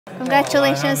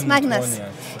Congratulations, Magnus.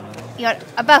 You're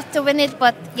about to win it,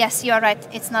 but yes, you're right.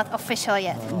 It's not official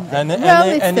yet.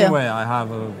 Anyway, I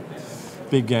have a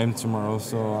big game tomorrow,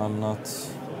 so I'm not...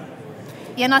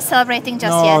 You're not celebrating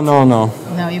just yet? No.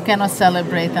 No, you cannot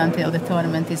celebrate until the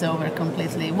tournament is over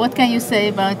completely. What can you say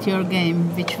about your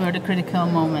game? Which were the critical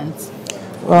moments?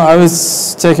 Well, I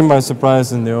was taken by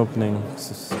surprise in the opening.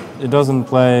 It doesn't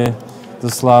play the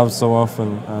Slav so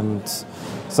often, and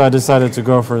so I decided to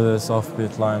go for this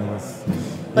offbeat line with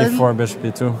e4, bishop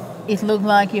e2. It looked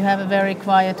like you have a very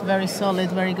quiet, very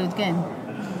solid, very good game.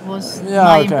 Was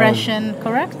my impression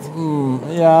correct?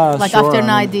 Yeah, like sure. After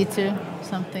knight d2,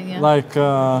 something, yeah. Like,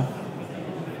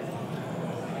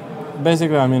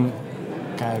 basically, I mean,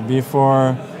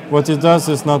 before, what he does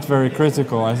is not very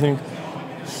critical. I think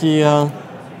he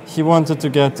wanted to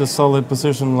get a solid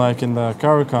position like in the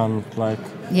Caro-Kann, like...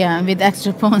 Yeah, with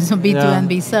extra pawns on b2 and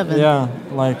b7. Yeah,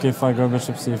 like if I go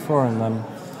bishop c4 and then...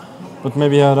 But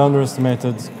maybe I had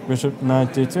underestimated bishop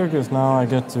knight d2, because now I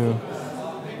get to...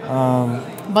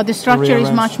 but the structure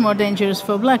is much more dangerous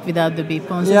for black without the b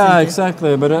pawns. Yeah,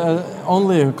 exactly, but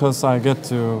only because I get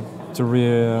to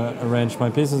rearrange my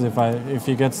pieces. If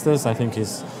he gets this, I think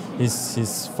he's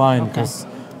fine, because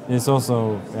he's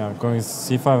also going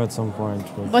c5 at some point.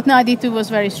 But knight d2 was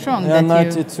very strong. Yeah, knight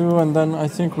d2, and then I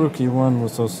think rook e1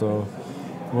 was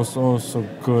also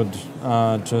good.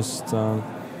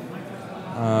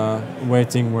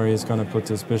 Waiting where he's going to put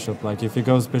his bishop. Like if he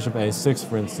goes bishop a6,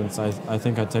 for instance, I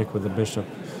think I take with the bishop.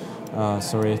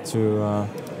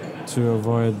 To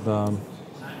avoid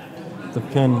the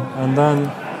pin, and then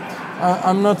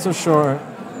I'm not so sure.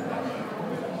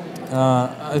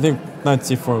 I think knight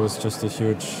c4 was just a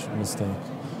huge mistake.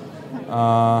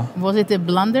 Was it a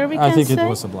blunder? I think it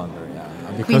was a blunder.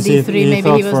 Yeah, because queen d3. Maybe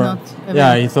he was not.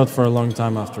 Yeah, he thought for a long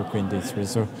time after queen d3.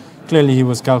 So clearly he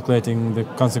was calculating the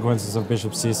consequences of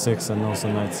bishop c6 and also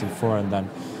knight c4, and then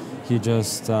he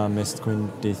just missed queen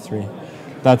d3.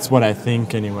 That's what I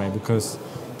think anyway, because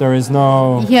there is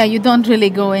no... Yeah, you don't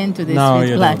really go into this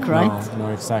with black, right?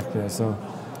 No, exactly. So,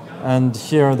 and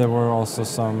here there were also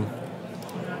some...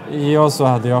 He also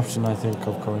had the option, I think,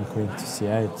 of going queen to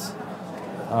c8.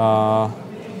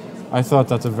 I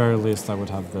thought at the very least I would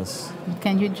have this.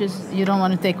 Can you just... You don't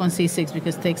want to take on c6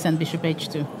 because takes and bishop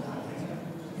h2?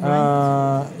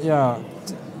 Right? Yeah,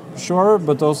 sure,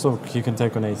 but also he can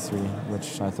take on a3,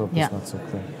 which I thought was not so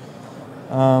clear.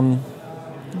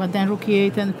 But then rook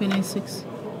e8 and queen a6.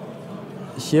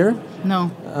 Here? No.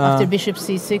 After bishop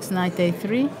c6, knight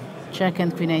a3, check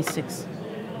and queen a6.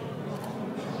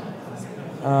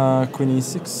 Queen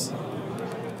e6.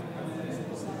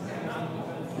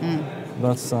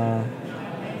 That's I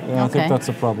think that's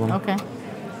a problem. Okay.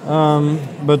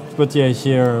 But yeah,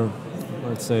 here,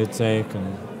 let's say take,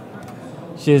 and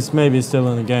he's maybe still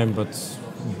in the game, but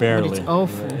barely. But it's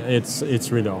awful.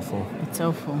 It's really awful. It's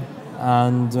awful.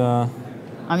 And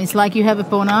I mean, it's like you have a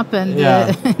pawn up and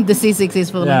the c6 is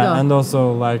falling off. Yeah, and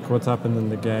also like what happened in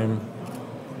the game.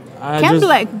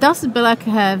 Does black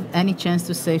have any chance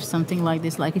to save something like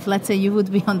this? Like if, let's say, you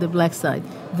would be on the black side,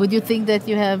 would you think that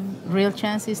you have real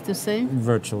chances to save?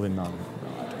 Virtually none.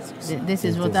 This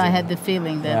is what I had the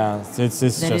feeling that... Yeah, it's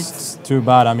just too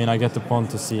bad. I mean, I get the pawn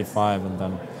to c5 and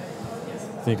then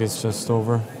I think it's just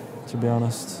over, to be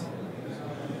honest.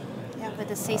 With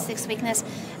the c6 weakness.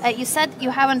 You said you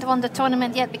haven't won the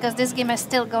tournament yet because this game is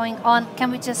still going on.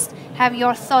 Can we just have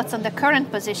your thoughts on the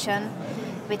current position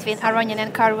between Aronian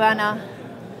and Caruana?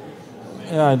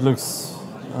 Yeah, it looks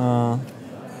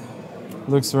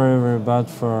very, very bad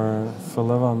for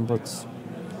Levan, but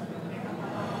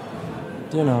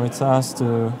you know, it has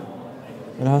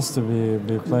to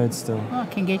be played still. Oh,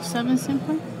 king h7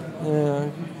 simply? Yeah,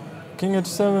 king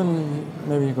h7,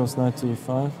 maybe he goes knight to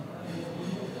e5.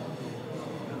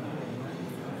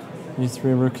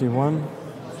 e3, rook e1.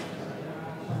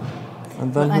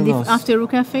 And then after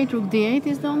rook f8, rook d8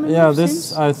 is the only move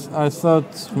this, I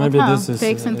thought maybe this is...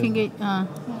 Takes and king h...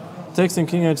 Takes and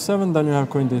king h7, then you have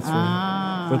queen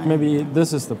d3. But maybe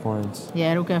this is the point.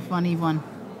 Yeah, rook f1, e1.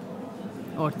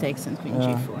 Or takes and queen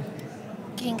g4.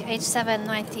 King h7,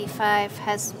 knight e5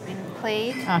 has been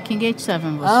played. King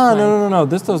h7 was played. No.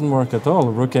 This doesn't work at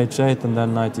all. Rook h8 and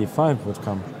then knight e5 would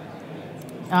come.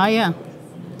 Yeah.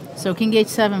 So king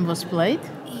h7 was played.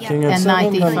 Yeah. King and h7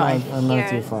 knight e5. And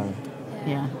knight e5.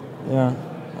 Yeah. Yeah.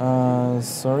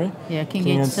 Sorry? Yeah, king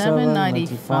h7, knight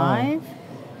e5.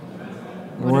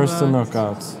 Where's the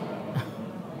knockout?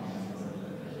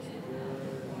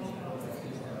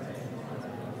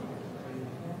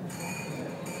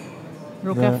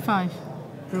 Rook f5.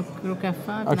 Rook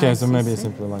f5. Okay, so maybe it's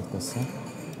simply like this. Huh?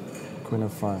 Queen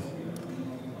f5.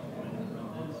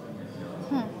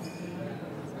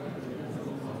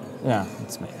 Yeah,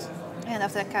 it's mate. And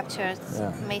after capture,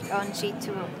 Yeah. mate on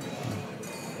g2.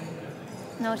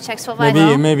 No checks for white.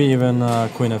 Maybe even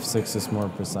queen f6 is more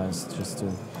precise, just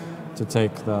to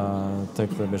take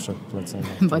the bishop, let's say.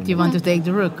 But you want to take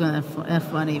the rook on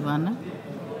f1 e1, no?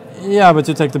 Yeah, but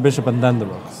you take the bishop and then the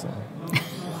rook. So.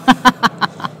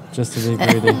 Just to be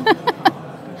greedy.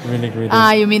 Really greedy.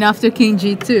 Ah, you mean after king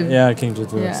g2? Yeah, king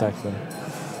g2, Yeah. exactly.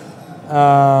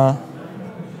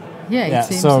 Yeah, it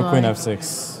seems so like queen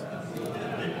f6.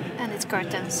 And it's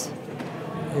curtains.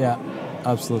 Yeah,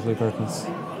 absolutely curtains.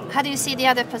 How do you see the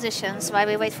other positions while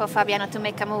we wait for Fabiano to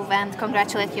make a move and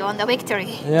congratulate you on the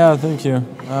victory? Yeah, thank you.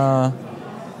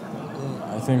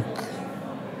 I think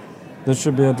this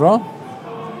should be a draw.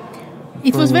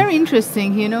 It was very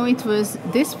interesting, you know, it was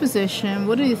this position.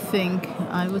 What do you think?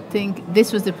 I would think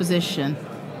this was the position.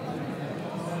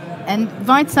 And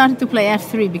white started to play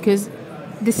f3 because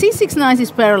the c6 knight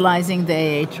is paralyzing the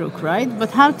a8 rook, right?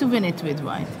 But how to win it with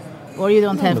white? Or you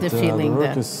don't have the feeling the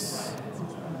rook that? is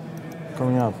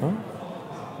coming up, huh?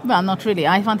 Well, not really.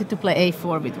 I wanted to play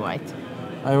a4 with white,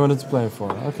 I wanted to play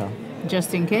a4, okay.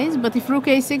 just in case. But if rook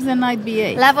a6, then knight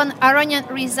b8. Levon Aronyan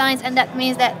resigns, and that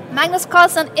means that Magnus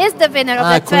Carlsen is the winner of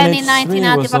the queen 2019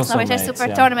 h3 was Altibox also Norway Chess mate, Super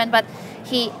yeah. Tournament, but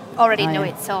he already knew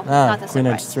it, so not a queen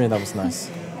surprise. h3, that was nice.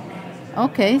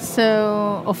 Okay,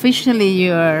 so officially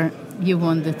you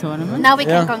won the tournament. Now we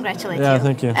can congratulate you. Yeah,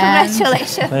 thank you.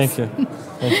 Congratulations. Thank you.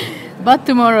 Thank you. But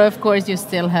tomorrow, of course, you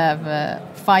still have a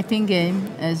fighting game,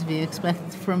 as we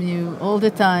expect from you all the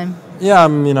time. Yeah, I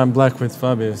mean, I'm black with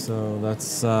Fabio, so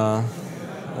that's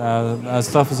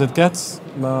as tough as it gets.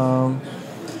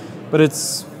 But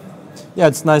it's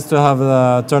nice to have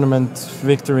a tournament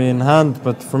victory in hand.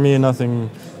 But for me, nothing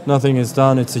is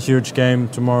done. It's a huge game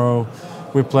tomorrow.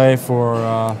 We play for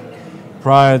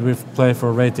pride. We play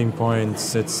for rating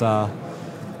points. It's a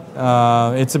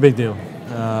big deal.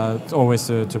 Always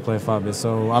to play Fabio.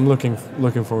 So I'm looking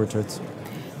forward to it.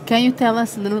 Can you tell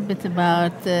us a little bit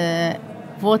about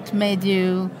what made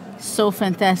you so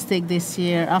fantastic this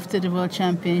year after the World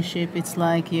Championship? It's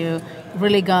like you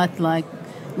really got like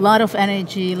a lot of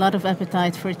energy, a lot of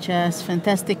appetite for chess,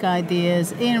 fantastic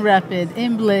ideas in rapid,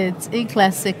 in blitz, in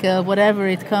classical, whatever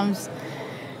it comes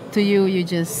to you, you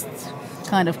just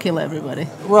kind of kill everybody.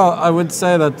 Well, I would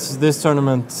say that this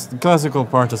tournament, the classical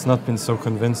part has not been so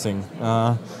convincing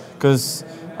because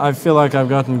I feel like I've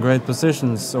gotten great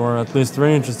positions, or at least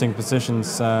very interesting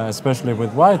positions, especially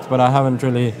with white, but I haven't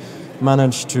really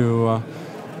managed to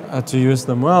use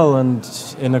them well. And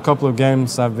in a couple of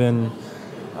games, I've been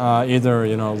either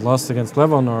lost against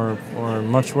Levon or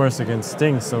much worse against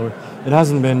Sting. So it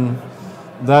hasn't been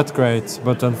that great,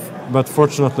 but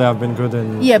fortunately I've been good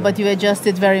in. Yeah, but you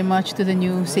adjusted very much to the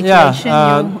new situation,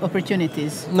 new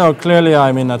opportunities. No, clearly,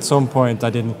 I mean, at some point I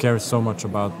didn't care so much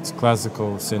about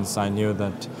classical since I knew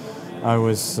that I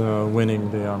was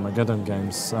winning the Armageddon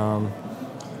games.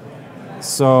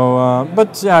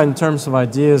 But yeah, in terms of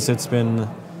ideas, it's been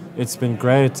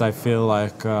great. I feel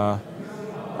like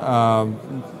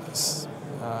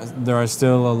there are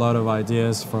still a lot of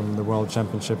ideas from the World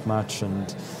Championship match,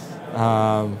 and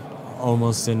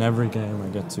almost in every game I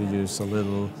get to use a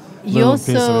little You piece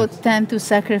also of it. tend to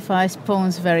sacrifice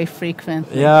pawns very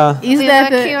frequently. Yeah. Is We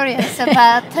that were curious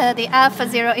about the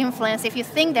AlphaZero influence, if you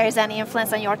think there is any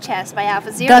influence on your chess by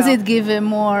AlphaZero. does it give a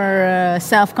more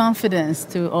self-confidence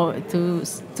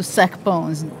to sack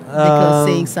pawns because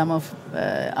seeing some of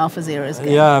AlphaZero's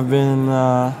games? Yeah, I've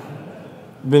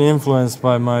been influenced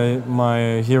by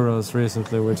my heroes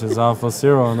recently, which is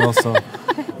AlphaZero, and also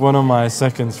one of my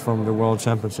seconds from the World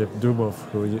Championship, Dubov,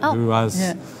 who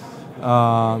has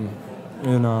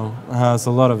has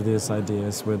a lot of these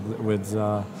ideas with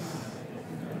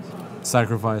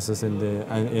sacrifices in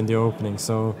the opening.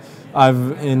 So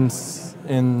I've in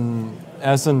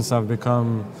essence I've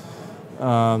become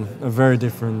a very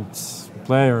different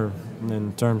player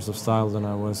in terms of style than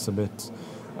I was a bit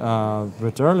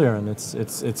earlier, and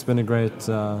it's been a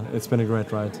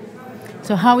great ride.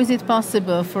 So how is it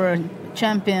possible for a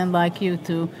champion like you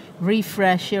to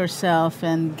refresh yourself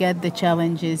and get the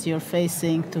challenges you're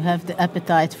facing, to have the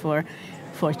appetite for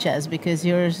chess? Because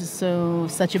you're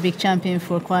such a big champion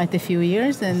for quite a few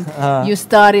years, and you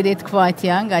started it quite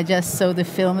young. I just saw the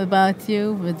film about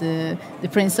you with the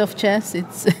Prince of Chess.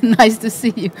 It's nice to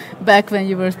see you back when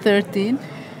you were 13.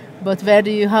 But how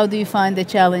do you find the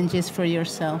challenges for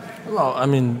yourself? Well, I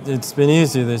mean, it's been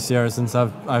easy this year since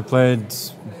I played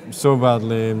so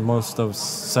badly in most of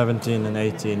 17 and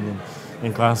 18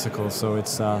 in classical. So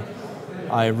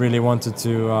I really wanted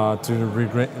to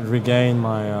regain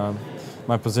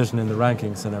my position in the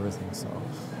rankings and everything. So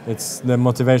the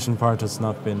motivation part has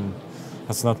not been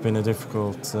has not been a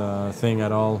difficult thing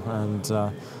at all, and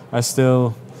I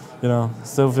still,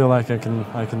 still feel like I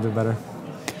can do better.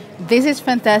 This is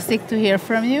fantastic to hear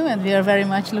from you, and we are very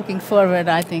much looking forward,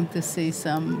 I think, to see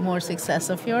some more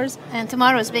success of yours. And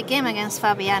tomorrow's big game against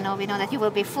Fabiano, we know that you will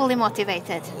be fully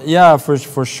motivated. Yeah,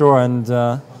 for sure, and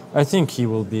I think he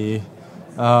will be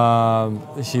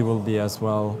as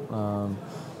well.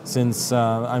 Since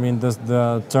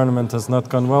the tournament has not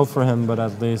gone well for him, but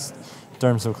at least in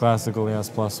terms of classical, he has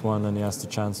 +1 and he has the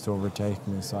chance to overtake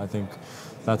me. So I think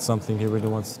that's something he really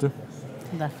wants to do.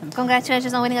 Definitely.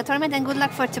 Congratulations on winning the tournament and good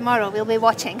luck for tomorrow. We'll be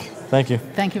watching. Thank you.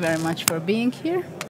 Thank you very much for being here.